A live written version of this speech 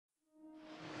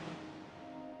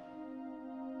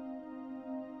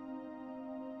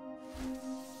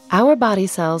Our body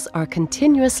cells are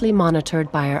continuously monitored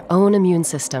by our own immune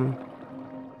system.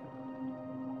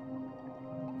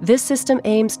 This system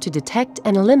aims to detect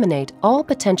and eliminate all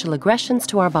potential aggressions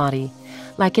to our body,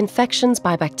 like infections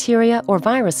by bacteria or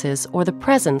viruses or the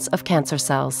presence of cancer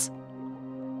cells.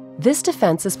 This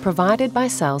defense is provided by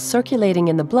cells circulating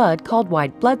in the blood called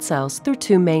white blood cells through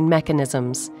two main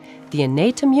mechanisms: the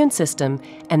innate immune system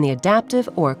and the adaptive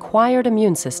or acquired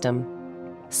immune system.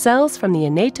 Cells from the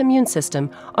innate immune system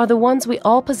are the ones we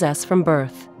all possess from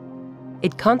birth.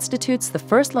 It constitutes the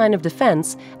first line of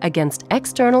defense against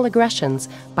external aggressions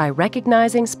by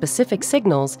recognizing specific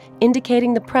signals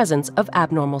indicating the presence of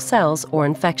abnormal cells or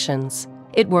infections.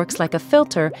 It works like a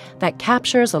filter that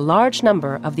captures a large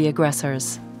number of the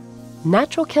aggressors.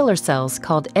 Natural killer cells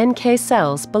called NK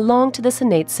cells belong to this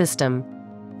innate system.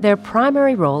 Their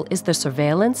primary role is the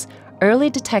surveillance, early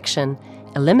detection,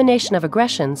 elimination of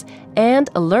aggressions, and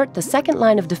alert the second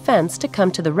line of defense to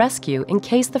come to the rescue in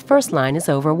case the first line is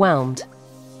overwhelmed.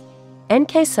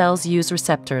 NK cells use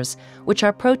receptors, which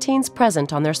are proteins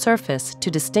present on their surface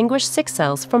to distinguish sick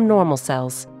cells from normal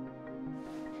cells.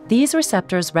 These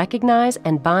receptors recognize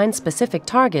and bind specific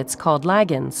targets called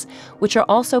ligands, which are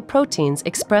also proteins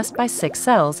expressed by sick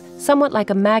cells, somewhat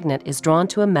like a magnet is drawn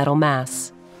to a metal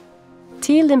mass.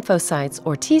 T lymphocytes,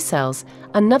 or T cells,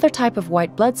 another type of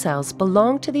white blood cells,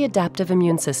 belong to the adaptive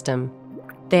immune system.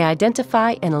 They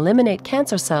identify and eliminate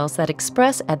cancer cells that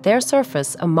express at their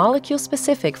surface a molecule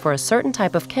specific for a certain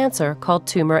type of cancer called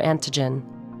tumor antigen.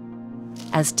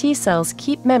 As T cells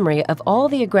keep memory of all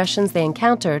the aggressions they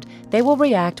encountered, they will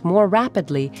react more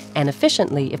rapidly and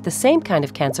efficiently if the same kind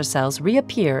of cancer cells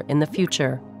reappear in the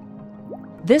future.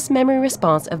 This memory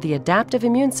response of the adaptive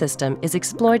immune system is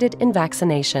exploited in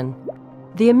vaccination.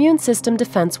 The immune system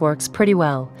defense works pretty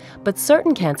well, but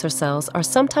certain cancer cells are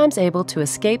sometimes able to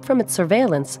escape from its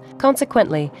surveillance.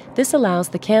 Consequently, this allows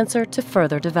the cancer to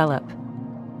further develop.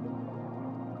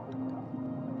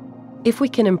 If we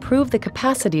can improve the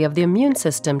capacity of the immune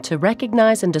system to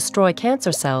recognize and destroy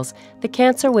cancer cells, the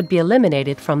cancer would be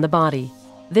eliminated from the body.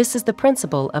 This is the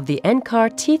principle of the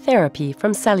NCAR T therapy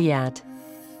from Celyad.